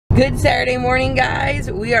Good Saturday morning,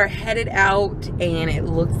 guys. We are headed out and it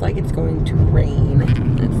looks like it's going to rain.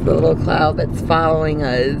 It's the little cloud that's following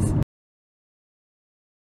us.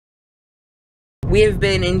 We have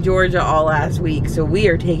been in Georgia all last week, so we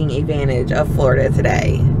are taking advantage of Florida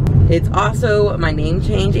today. It's also my name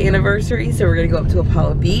change anniversary, so we're gonna go up to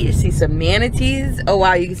Apollo Beach, see some manatees. Oh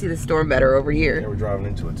wow, you can see the storm better over here. Yeah, we're driving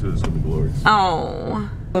into it too. It's gonna be glorious. Oh.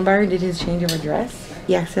 When Byron did his change of address,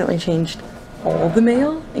 he accidentally changed all the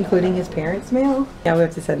mail, including his parents' mail. Now we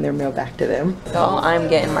have to send their mail back to them. So I'm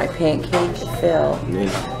getting my pancake fill.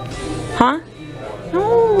 Huh?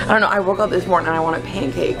 No. I don't know, I woke up this morning and I wanted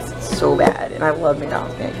pancakes so bad, and I love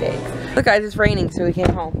McDonald's pancakes. Look guys, it's raining, so we came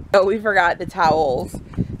home. Oh, we forgot the towels.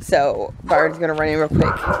 So Byron's gonna run in real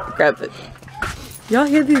quick, grab it. Y'all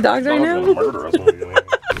hear these dogs right now?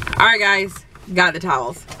 Alright guys, got the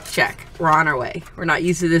towels. Check, we're on our way. We're not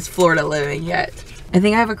used to this Florida living yet. I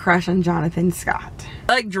think I have a crush on Jonathan Scott.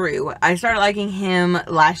 I like Drew. I started liking him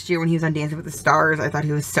last year when he was on Dancing with the Stars. I thought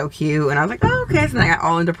he was so cute, and I was like, oh, okay. So then I got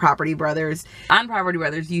all into Property Brothers. On Property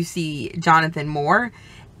Brothers, you see Jonathan more,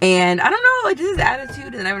 and I don't know, like just his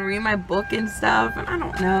attitude, and I've been reading my book and stuff, and I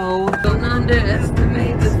don't know. Don't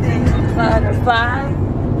underestimate the thing of butterfly,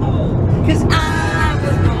 'cause I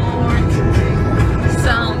was born to do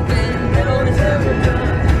something no one's ever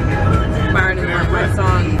done. Byron didn't like my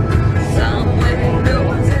song. Somewhere no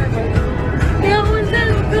one's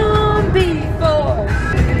ever gone before.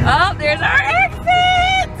 Oh, there's our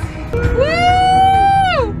exit!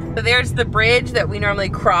 Woo! So there's the bridge that we normally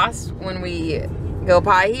cross when we go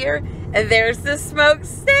by here. And there's the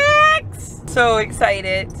smokestacks! So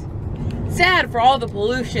excited. Sad for all the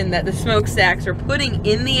pollution that the smokestacks are putting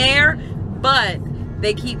in the air, but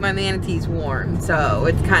they keep my manatees warm, so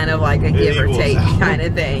it's kind of like a give or take kind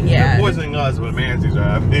of thing, yeah. They're poisoning us, but manatees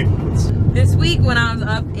are happy. This week when I was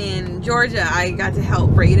up in Georgia, I got to help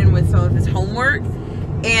Brayden with some of his homework,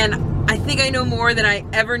 and I think I know more than I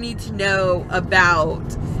ever need to know about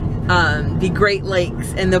the Great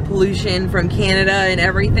Lakes and the pollution from Canada and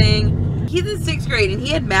everything. He's in 6th grade and he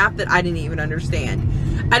had math that I didn't even understand.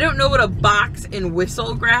 I don't know what a box and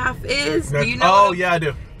whistle graph is. Do you know? Oh, yeah, I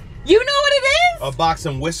do. You know what it is? A box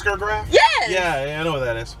and whisker graph? Yes! Yeah, I know what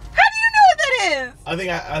that is. How do you know what that is? I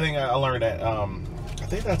think I learned that. I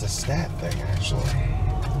think that's a stat thing, actually.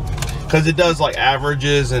 Because it does like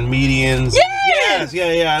averages and medians. Yes!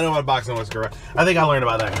 Yeah, I know what a box and whisker graph. I think I learned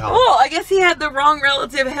about that in college. Well, I guess he had the wrong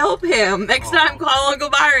relative help him. Next time, call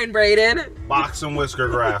Uncle Byron, Brayden. Box and whisker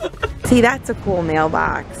graph. See, that's a cool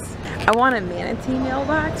mailbox. I want a manatee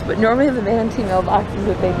mailbox, but normally the manatee mailboxes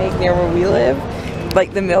that they make near where we live,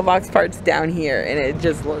 like the mailbox part's down here and it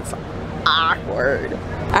just looks awkward.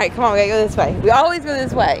 All right, come on, we gotta go this way. We always go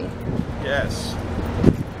this way. Yes.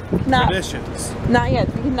 Traditions. Not yet,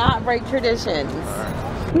 we cannot break traditions.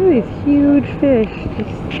 Look at these huge fish just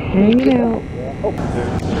hanging out. Oh.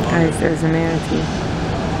 Guys, there's a manatee.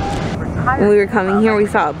 When we were coming here, we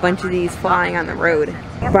saw a bunch of these flying on the road.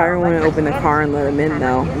 Byron wanted to open the car and let them in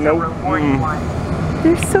though. Nope.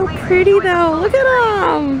 They're so pretty though. Look at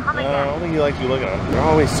them. I don't think he likes you looking at them. They're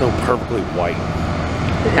always so perfectly white.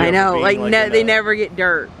 I know, like they never get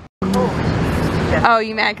dirt. Oh,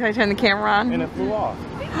 you mad because I turned the camera on? And it flew off.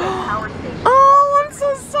 Oh, I'm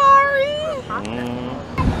so sorry.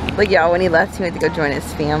 Look, y'all, when he left, he went to go join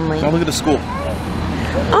his family. Oh, look at the school.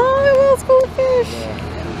 Oh, my little school fish.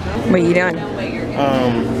 What are you doing?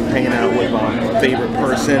 Hanging out with my favorite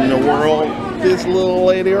person in the world. This little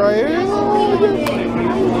lady right here.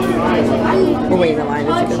 We're waiting in line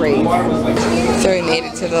to see the rays. So we made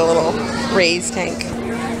it to the little rays tank.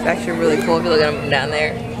 It's actually really cool if you look at them down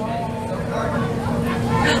there.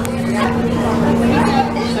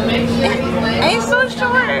 I'm so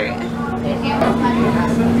short.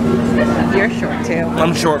 You're short too.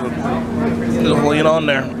 I'm short. Just lean on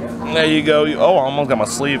there. There you go. Oh, I almost got my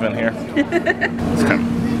sleeve in here.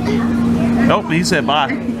 Nope, he said bye.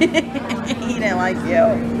 He didn't like you.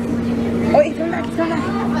 Oh, he's coming back, he's coming back.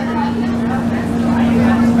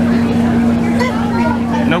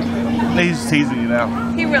 Nope, he's teasing you now.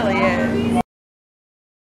 He really is.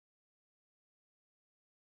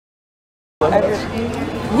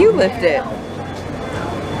 You lift it.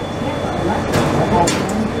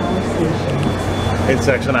 It's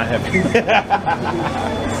actually not heavy.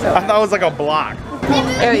 I thought it was like a block.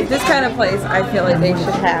 Anyway, this kind of place, I feel like they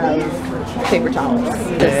should have paper towels.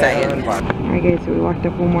 Just saying. Alright guys, so we walked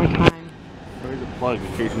up one more time. There's a plug in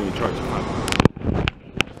case you need to charge the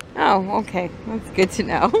Oh, okay. That's good to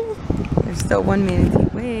know. There's still one manatee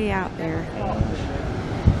way out there.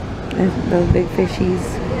 There's those big fishies.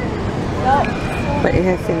 But it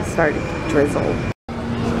has since started to drizzle.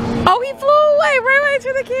 Oh, he flew away right when I to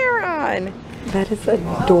turn the camera on. That is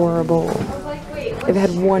adorable. If it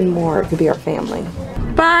had one more, it could be our family.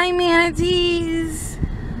 Bye, manatees.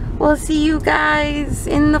 We'll see you guys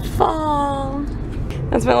in the fall.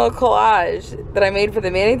 That's my little collage that I made for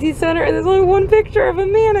the Manatee Center, and there's only one picture of a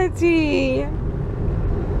manatee.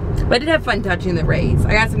 But I did have fun touching the rays.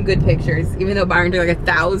 I got some good pictures, even though Byron took like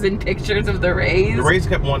 1,000 pictures of the rays. The rays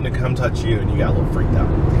kept wanting to come touch you, and you got a little freaked out.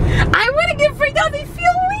 I wouldn't get freaked out, they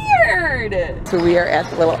feel weird. So we are at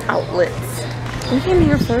the little outlets. We came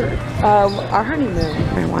here for our honeymoon.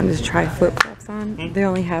 I wanted to try flip-flops on. They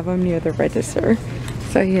only have them near the register.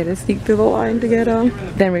 So he had to sneak through the line to get them.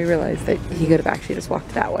 Then we realized that he could have actually just walked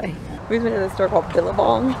that way. We went to a store called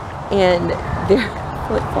Billabong, and their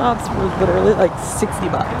flip-flops were literally like 60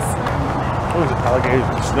 bucks. What was it, alligators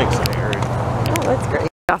and snakes in the area? Oh, that's great.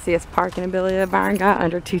 Y'all see us parking ability that Byron got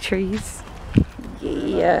under 2 trees.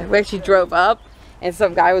 Yeah, we actually drove up and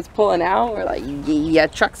some guy was pulling out. We're like, yeah,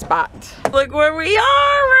 truck spot. Look where we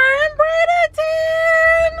are, we're in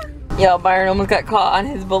Bradenton. Yo, Byron almost got caught on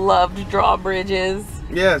his beloved drawbridges.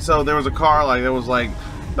 Yeah, so there was a car like, it was like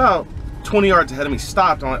about 20 yards ahead of me,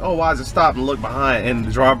 stopped. I'm like, oh, why is it stopped? And look behind, and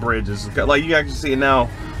the drawbridge is, like, you can actually see it now.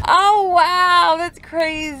 Oh, wow, that's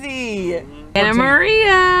crazy. Anna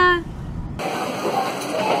Maria.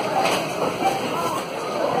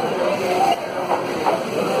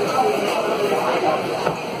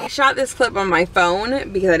 I shot this clip on my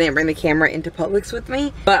phone because I didn't bring the camera into Publix with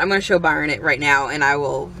me, but I'm gonna show Byron it right now, and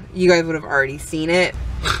you guys would have already seen it.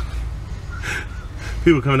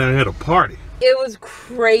 People coming down here to party. It was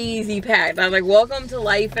crazy packed. I was like, welcome to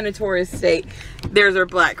life in a tourist state. There's our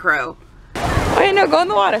black crow. Oh yeah, no, go in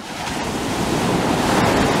the water.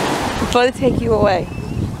 Before they take you away.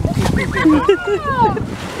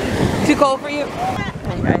 Too cold for you?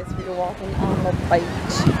 Hey guys, we are walking on the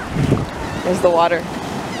beach. There's the water.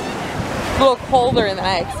 A little colder than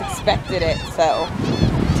I expected it, so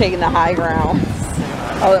taking the high grounds.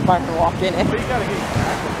 I'll let Byron walk in it.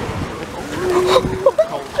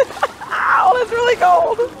 Ow, that's really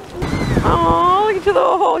cold. Oh, look at your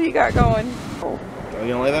little hole you got going. Oh, you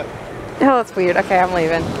gonna lay that? Oh, that's weird. Okay, I'm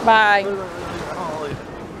leaving. Bye.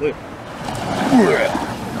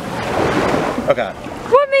 Okay.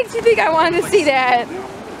 What makes you think I wanted to see that?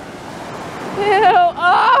 Ew.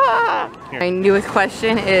 Ah! My newest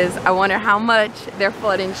question is, I wonder how much their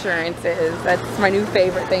flood insurance is. That's my new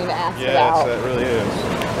favorite thing to ask about. Yes, that really is.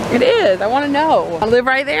 It is. I want to know. Want to live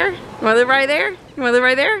right there? You want to live right there? You want to live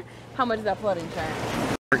right there? How much is that flood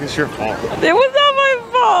insurance? It's your fault. It was not my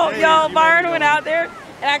fault, y'all. Byron went out there,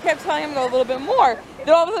 and I kept telling him to go a little bit more.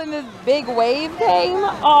 Then all of a sudden, this big wave came.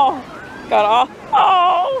 Oh, got off.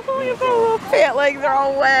 Oh, look at those little pant legs are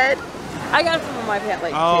all wet. I got some of my pant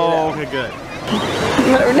legs too, though. Okay, good.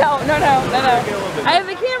 No. I have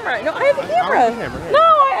the camera. No, I have the camera. No,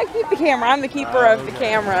 I keep the camera. I'm the keeper of the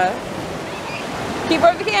camera. Keeper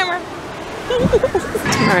of the camera.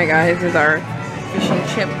 Alright guys, here's our fish and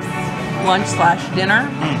chips lunch / dinner.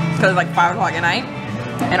 Because it's like 5 o'clock at night.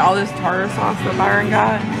 And all this tartar sauce that Byron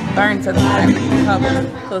got. Byron said that I could come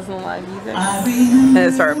listen to live music. And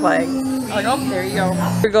it started playing. I'm like, oh, there you go.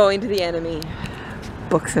 We're going to the enemy.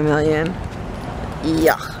 Books a million.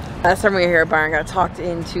 Yuck. Last time we were here, Byron got talked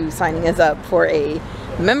into signing us up for a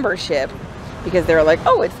membership because they were like,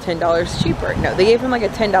 oh, it's $10 cheaper. No, they gave him like a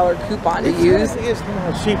 $10 coupon to use. It's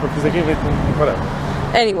 $10 cheaper because they gave it, whatever.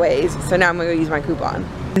 Anyways, so now I'm gonna go use my coupon.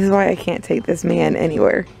 This is why I can't take this man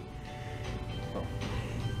anywhere.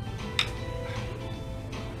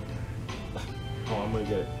 Oh, I'm gonna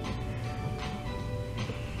get it.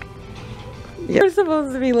 You're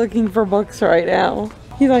supposed to be looking for books right now.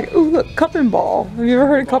 He's like, ooh, look, Cup and Ball. Have you ever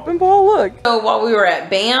heard of Cup and Ball? Look. So while we were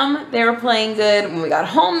at BAM, they were playing good. When we got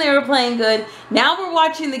home, they were playing good. Now we're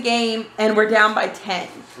watching the game, and we're down by 10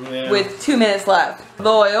 with 2 minutes left.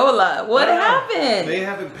 Loyola, what happened? They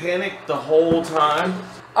haven't panicked the whole time.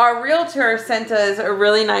 Our realtor sent us a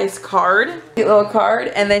really nice card, cute little card,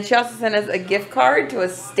 and then she also sent us a gift card to a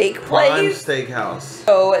steak place. Prime Steakhouse.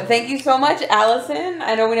 So thank you so much, Allison.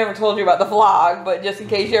 I know we never told you about the vlog, but just in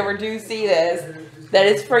case you ever do see this, that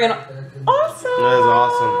is friggin' awesome. That is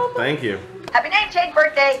awesome. Thank you. Happy name change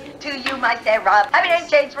birthday to you, my Sarah. Happy name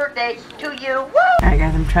change birthday to you. Woo! Alright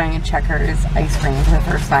guys, I'm trying a Checkers ice cream for the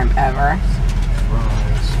first time ever.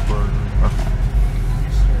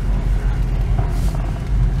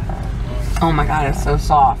 Oh my god, it's so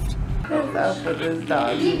soft. That's what this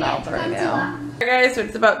dog's mouth right now. Alright guys, so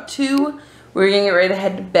it's about 2. We're gonna get ready to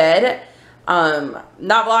head to bed. Not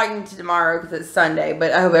vlogging to tomorrow because it's Sunday,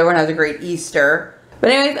 but I hope everyone has a great Easter. But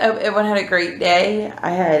anyways, I hope everyone had a great day. I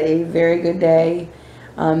had a very good day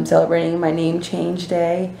celebrating my name change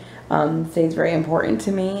day. Stays very important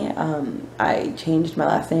to me. I changed my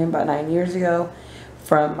last name about 9 years ago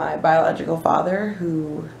from my biological father,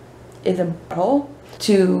 who is a butthole,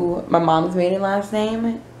 to my mom's maiden last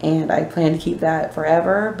name, and I plan to keep that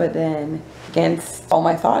forever. But then, against all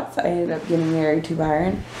my thoughts, I ended up getting married to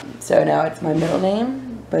Byron. So now it's my middle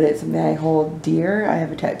name, but it's something I hold dear. I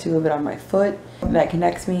have a tattoo of it on my foot that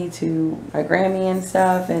connects me to my Grammy and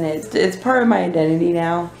stuff, and it's part of my identity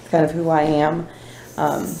now. It's kind of who I am.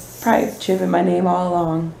 Probably chipping my name all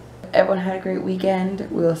along. Everyone had a great weekend.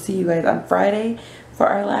 We'll see you guys on Friday for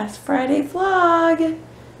our last Friday vlog.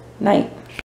 Night.